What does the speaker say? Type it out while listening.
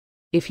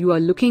If you are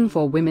looking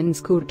for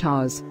women's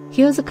kurtas,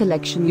 here's a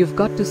collection you've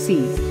got to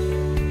see.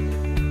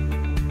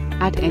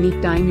 At any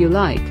time you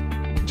like,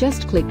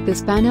 just click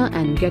this banner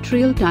and get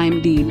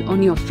real-time deal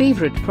on your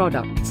favorite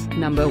products.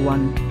 Number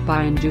 1,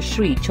 by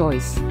AnjuShree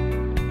Choice.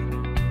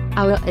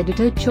 Our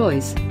edited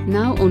choice,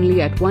 now only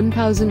at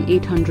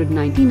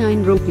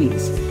 1,899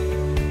 rupees.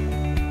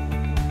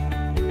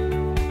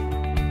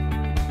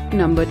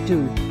 Number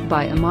 2,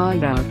 by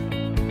Amayra.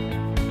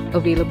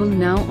 Available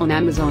now on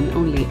Amazon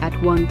only at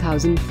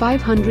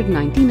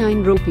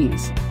 1,599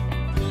 rupees.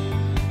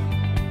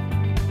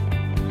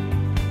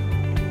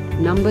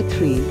 Number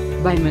 3,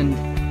 by Mind.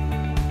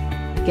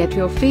 Get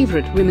your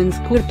favorite women's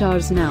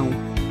kurtas now.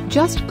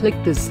 Just click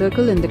this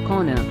circle in the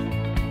corner.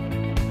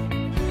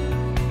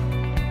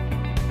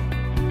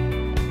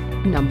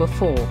 Number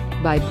 4,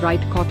 by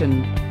Bright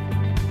Cotton.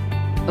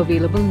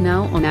 Available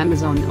now on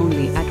Amazon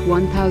only at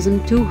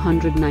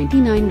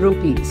 1,299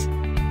 rupees.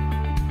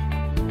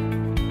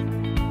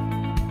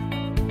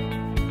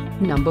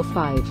 Number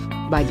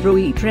 5, by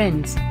Dhruvi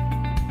Trendz.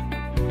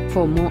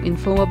 For more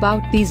info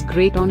about these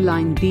great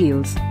online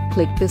deals,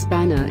 click this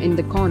banner in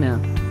the corner.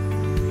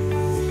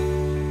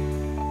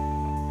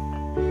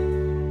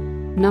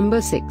 Number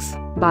 6,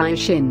 by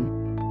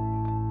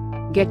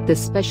Ishin. Get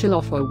this special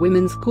offer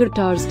women's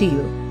kurtas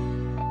deal.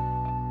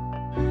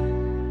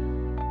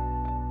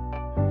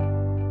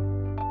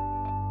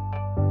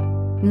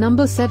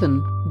 Number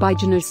 7, by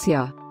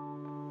Janasya.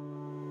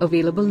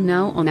 Available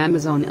now on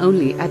Amazon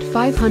only at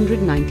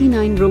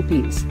 599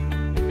 rupees.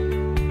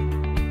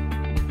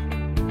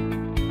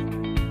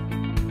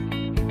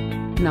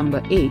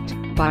 Number 8,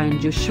 by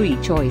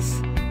AnjuShree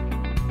Choice.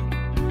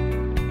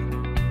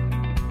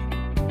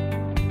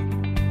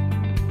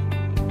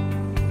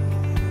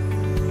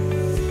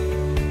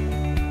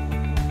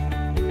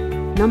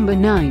 Number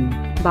 9,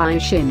 by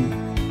Ishin.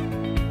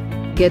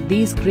 Get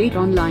these great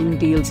online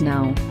deals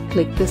now.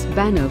 Click this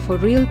banner for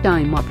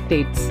real-time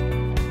updates.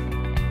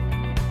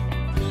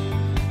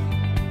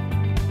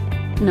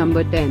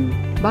 Number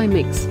 10, by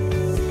Mix.